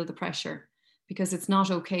to feel the pressure? Because it's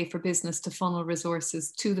not okay for business to funnel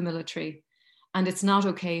resources to the military, and it's not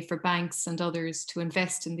okay for banks and others to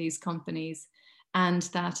invest in these companies, and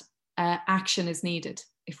that action is needed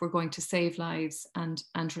if we're going to save lives and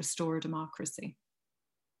restore democracy.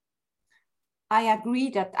 I agree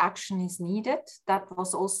that action is needed. That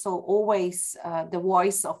was also always the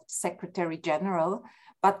voice of the Secretary General.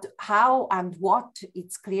 But how and what,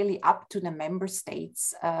 it's clearly up to the member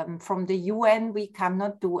states. From the UN, we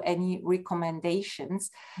cannot do any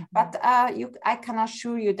recommendations. Mm-hmm. But I can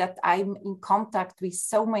assure you that I'm in contact with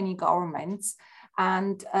so many governments.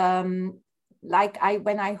 And when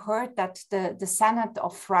I heard that the Senate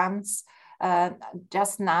of France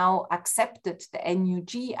just now accepted the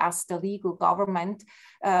NUG as the legal government,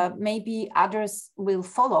 maybe others will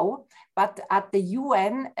follow. But at the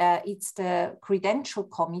UN, it's the Credential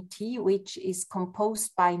Committee, which is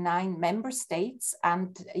composed by 9 member states.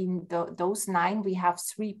 And in those 9, we have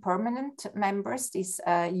 3 permanent members, this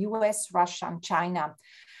US, Russia, and China.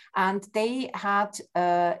 And they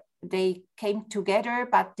came together,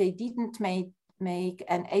 but they didn't make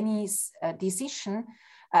any decision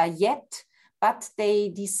yet. But they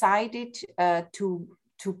decided to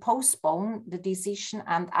postpone the decision,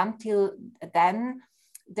 and until then,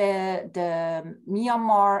 the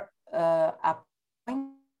Myanmar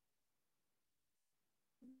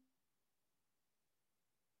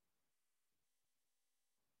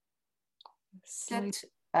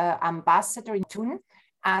ambassador in Thun,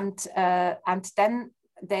 and then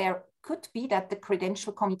there could be that the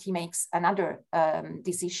Credential Committee makes another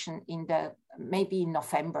decision maybe in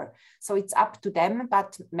November. So it's up to them,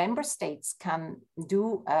 but member states can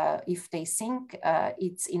do, if they think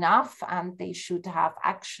it's enough and they should have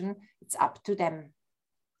action, it's up to them.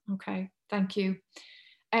 Okay, thank you.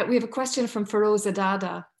 We have a question from Feroza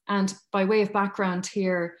Dada, and by way of background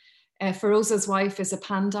here, Feroza's wife is a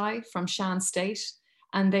Pandai from Shan State,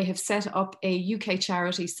 and they have set up a UK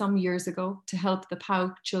charity some years ago to help the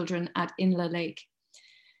PAOK children at Inla Lake.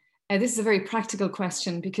 This is a very practical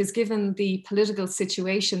question because given the political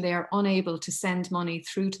situation, they are unable to send money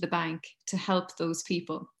through to the bank to help those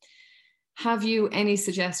people. Have you any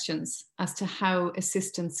suggestions as to how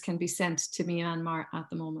assistance can be sent to Myanmar at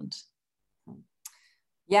the moment?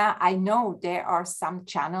 Yeah, I know there are some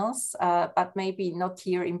channels, but maybe not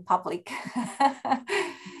here in public.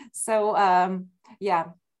 So yeah,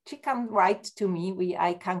 she can write to me,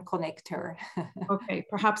 I can connect her. Okay,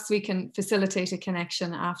 perhaps we can facilitate a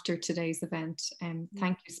connection after today's event.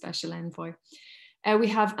 Thank you, Special Envoy. We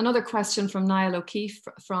have another question from Niall O'Keefe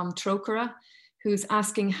from Trócaire, who's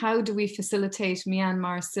asking, how do we facilitate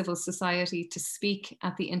Myanmar civil society to speak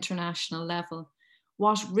at the international level?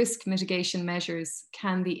 What risk mitigation measures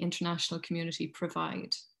can the international community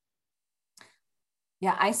provide?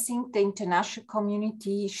 Yeah, I think the international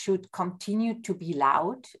community should continue to be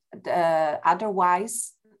loud.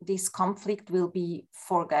 Otherwise, this conflict will be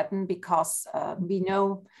forgotten because we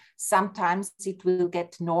know sometimes it will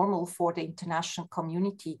get normal for the international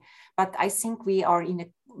community. But I think we are in a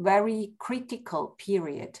very critical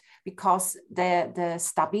period because the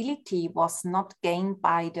stability was not gained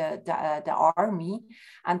by the army,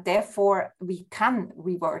 and therefore we can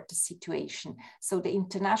revert the situation. So the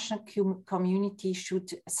international community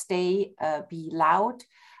should be loud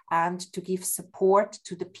and to give support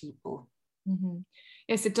to the people. Mm-hmm.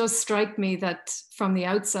 Yes, it does strike me that from the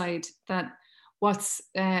outside that what's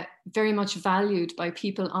very much valued by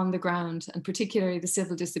people on the ground, and particularly the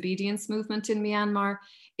civil disobedience movement in Myanmar,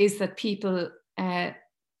 is that people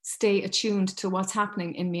stay attuned to what's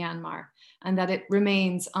happening in Myanmar, and that it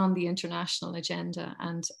remains on the international agenda.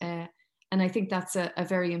 And I think that's a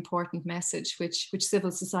very important message, which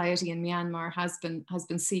civil society in Myanmar has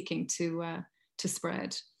been seeking to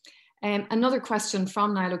spread. Another question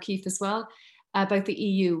from Niall O'Keefe as well, about the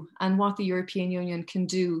EU and what the European Union can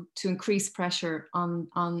do to increase pressure on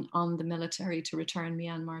the military to return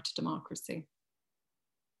Myanmar to democracy.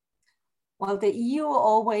 Well, the EU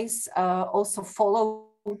always also followed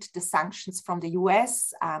the sanctions from the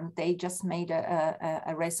US, and they just made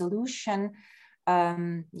a resolution.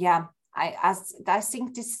 I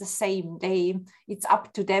think this is the same. It's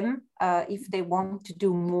up to them if they want to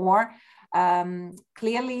do more.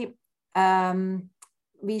 Clearly,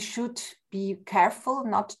 we should be careful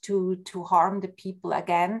not to harm the people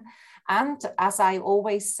again. And as I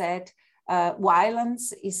always said,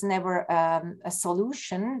 violence is never a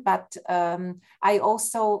solution, but I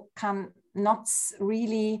also can not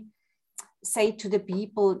really say to the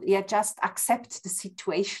people, yeah, just accept the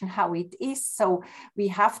situation how it is. So we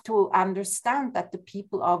have to understand that the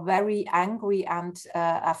people are very angry and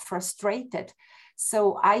frustrated.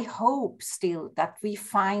 So I hope still that we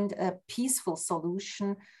find a peaceful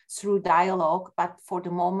solution through dialogue, but for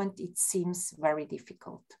the moment it seems very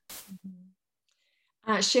difficult.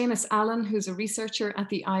 Seamus Allen, who's a researcher at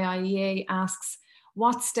the IIEA, asks,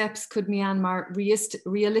 what steps could Myanmar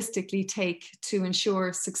realistically take to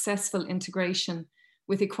ensure successful integration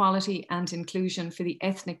with equality and inclusion for the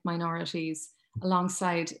ethnic minorities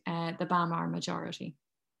alongside the Bamar majority?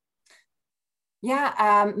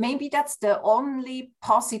 Yeah, maybe that's the only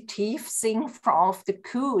positive thing of the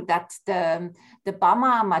coup, that the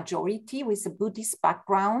Bamar majority with a Buddhist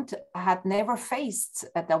background had never faced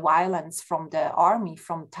the violence from the army,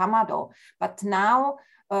 from Tatmadaw. But now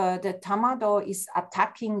the Tatmadaw is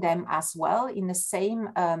attacking them as well in the same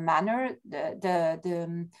manner.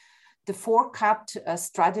 The four-cut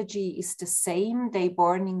strategy is the same. They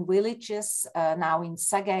burning villages now in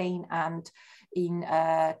Sagaing and in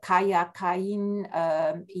Kaya Kain,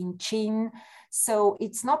 in Chin. So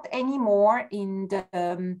it's not anymore in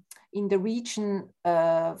the region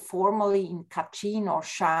formerly in Kachin or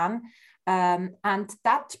Shan. And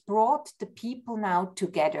that brought the people now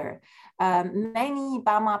together. Many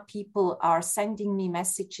Bamar people are sending me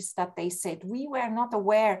messages that they said, we were not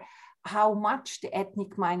aware how much the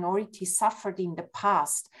ethnic minority suffered in the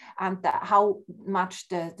past, and how much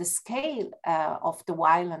the scale of the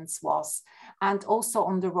violence was. And also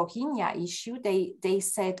on the Rohingya issue, they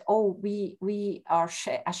said, oh, we are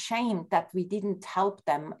ashamed that we didn't help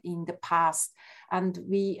them in the past. And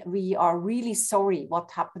we are really sorry what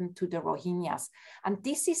happened to the Rohingyas. And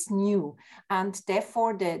this is new. And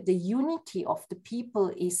therefore, the unity of the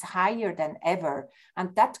people is higher than ever.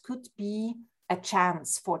 And that could be a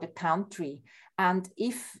chance for the country. And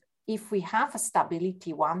if we have a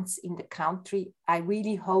stability once in the country, I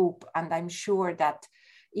really hope, and I'm sure that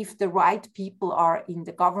if the right people are in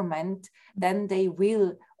the government, then they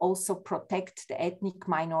will also protect the ethnic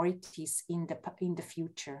minorities in the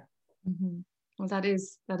future. Mm-hmm. Well, that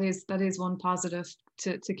is one positive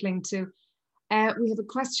to cling to. We have a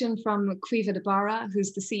question from Caoimhe de Barra,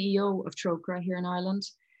 who's the CEO of Trócaire here in Ireland.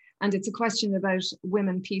 And it's a question about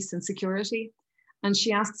women, peace and security. And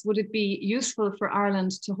she asks, would it be useful for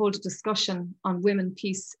Ireland to hold a discussion on women,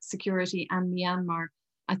 peace, security and Myanmar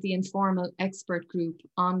at the informal expert group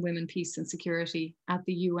on women, peace and security at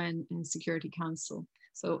the UN Security Council?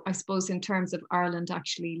 So I suppose in terms of Ireland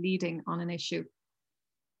actually leading on an issue.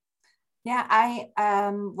 Yeah, I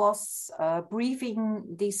was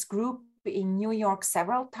briefing this group in New York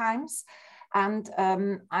several times. And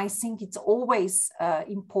I think it's always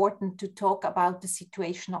important to talk about the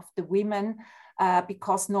situation of the women,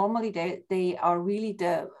 because normally they are really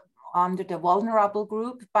under the vulnerable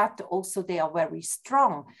group, but also they are very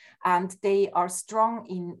strong, and they are strong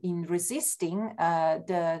in resisting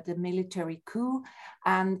the military coup.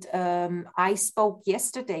 And I spoke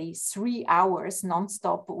yesterday 3 hours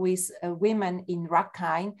nonstop with women in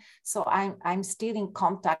Rakhine. So I'm still in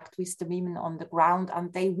contact with the women on the ground,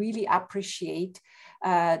 and they really appreciate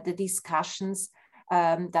the discussions.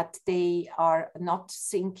 That they are not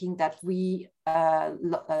thinking that we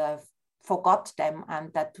forgot them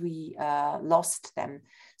and that we lost them.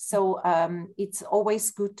 So it's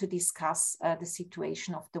always good to discuss the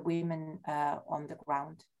situation of the women on the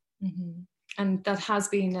ground. Mm-hmm. And that has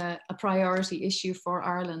been a priority issue for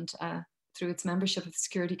Ireland through its membership of the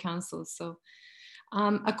Security Council. So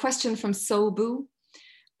a question from Sobu.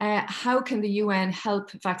 how can the UN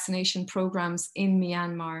help vaccination programs in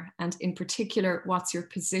Myanmar? And in particular, what's your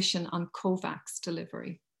position on COVAX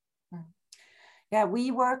delivery? Yeah,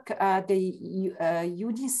 we work the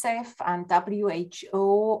UNICEF and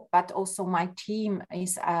WHO, but also my team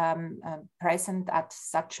is present at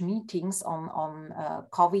such meetings on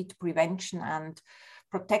COVID prevention and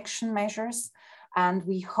protection measures. And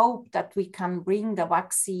we hope that we can bring the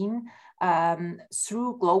vaccine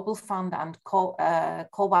through Global Fund and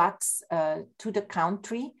COVAX to the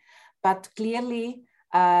country, but clearly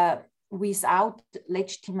without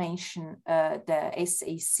legitimation the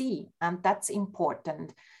SAC, and that's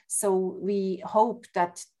important. So we hope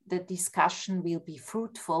that the discussion will be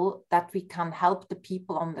fruitful, that we can help the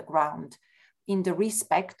people on the ground in the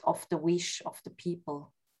respect of the wish of the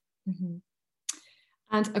people. Mm-hmm.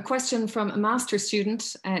 And a question from a master's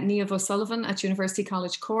student, Niamh O'Sullivan at University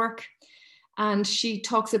College Cork. And she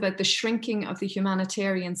talks about the shrinking of the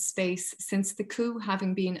humanitarian space since the coup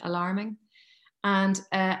having been alarming, and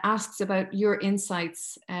asks about your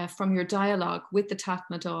insights from your dialogue with the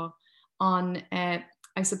Tatmadaw on, I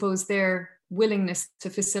suppose, their willingness to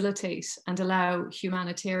facilitate and allow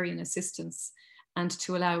humanitarian assistance and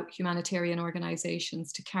to allow humanitarian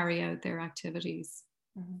organizations to carry out their activities.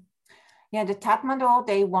 Mm-hmm. Yeah, the Tatmadaw,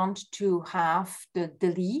 they want to have the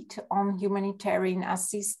lead on humanitarian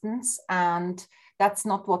assistance, and that's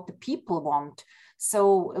not what the people want.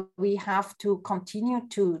 So we have to continue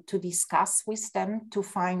to discuss with them to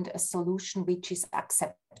find a solution which is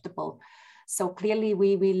acceptable. So clearly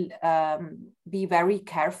we will be very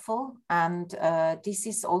careful, and this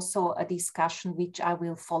is also a discussion which I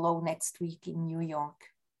will follow next week in New York.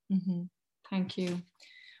 Mm-hmm. Thank you.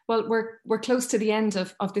 Well, we're close to the end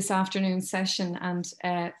of this afternoon's session, and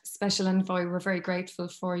Special Envoy, we're very grateful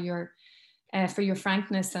for your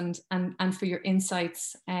frankness and for your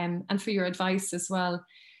insights and for your advice as well.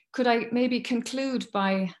 Could I maybe conclude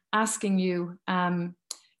by asking you,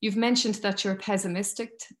 you've mentioned that you're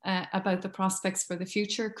pessimistic about the prospects for the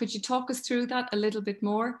future. Could you talk us through that a little bit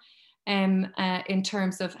more in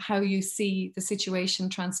terms of how you see the situation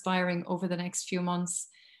transpiring over the next few months,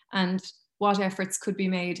 and what efforts could be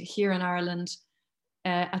made here in Ireland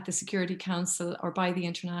at the Security Council or by the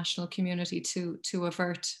international community to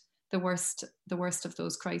avert the worst of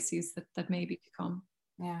those crises that may be to come?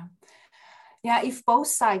 Yeah, if both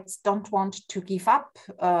sides don't want to give up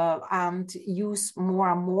and use more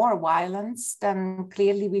and more violence, then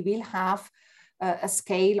clearly we will have a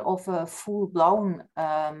scale of a full-blown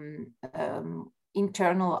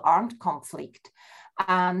internal armed conflict.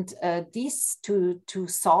 And this to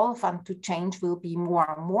solve and to change will be more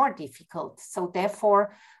and more difficult. So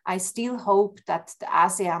therefore, I still hope that the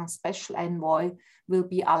ASEAN Special Envoy will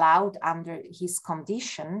be allowed under his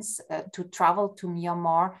conditions to travel to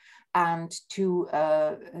Myanmar and to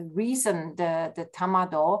reason the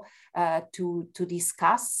Tatmadaw to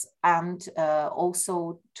discuss and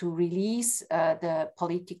also to release the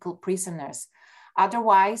political prisoners.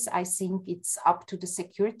 Otherwise, I think it's up to the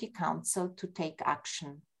Security Council to take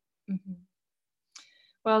action. Mm-hmm.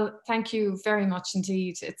 Well, thank you very much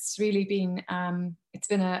indeed. It's really been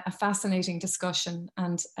a fascinating discussion,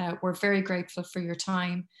 and we're very grateful for your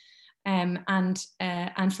time and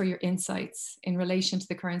for your insights in relation to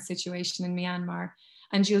the current situation in Myanmar.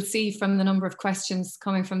 And you'll see from the number of questions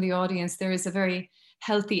coming from the audience, there is a very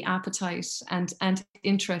healthy appetite and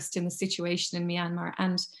interest in the situation in Myanmar,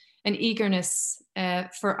 and an eagerness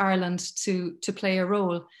for Ireland to play a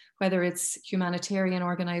role, whether it's humanitarian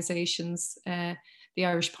organisations, the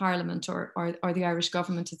Irish Parliament or the Irish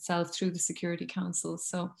government itself through the Security Council.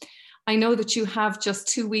 So I know that you have just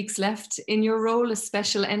 2 weeks left in your role as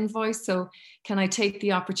Special Envoy. So can I take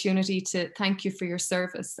the opportunity to thank you for your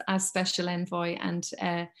service as Special Envoy and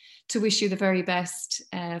to wish you the very best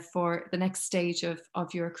for the next stage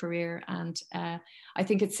of your career. And I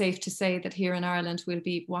think it's safe to say that here in Ireland, we'll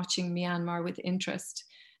be watching Myanmar with interest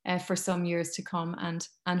for some years to come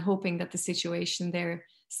and hoping that the situation there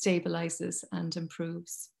stabilizes and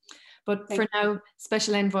improves. But for now,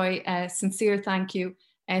 Special Envoy, sincere thank you.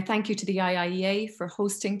 Thank you to the IIEA for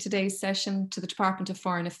hosting today's session, to the Department of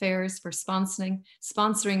Foreign Affairs for sponsoring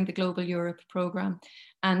the Global Europe programme,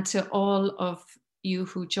 and to all of you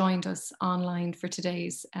who joined us online for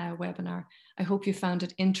today's webinar. I hope you found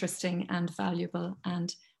it interesting and valuable,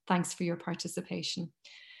 and thanks for your participation.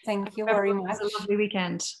 Thank you very much. Have a lovely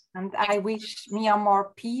weekend. And I wish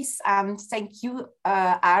Myanmar peace, and thank you,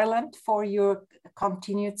 Ireland, for your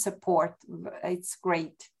continued support. It's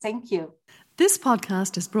great. Thank you. This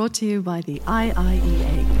podcast is brought to you by the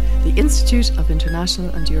IIEA, the Institute of International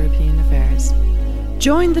and European Affairs.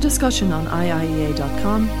 Join the discussion on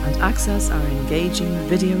IIEA.com and access our engaging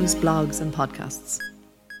videos, blogs, and podcasts.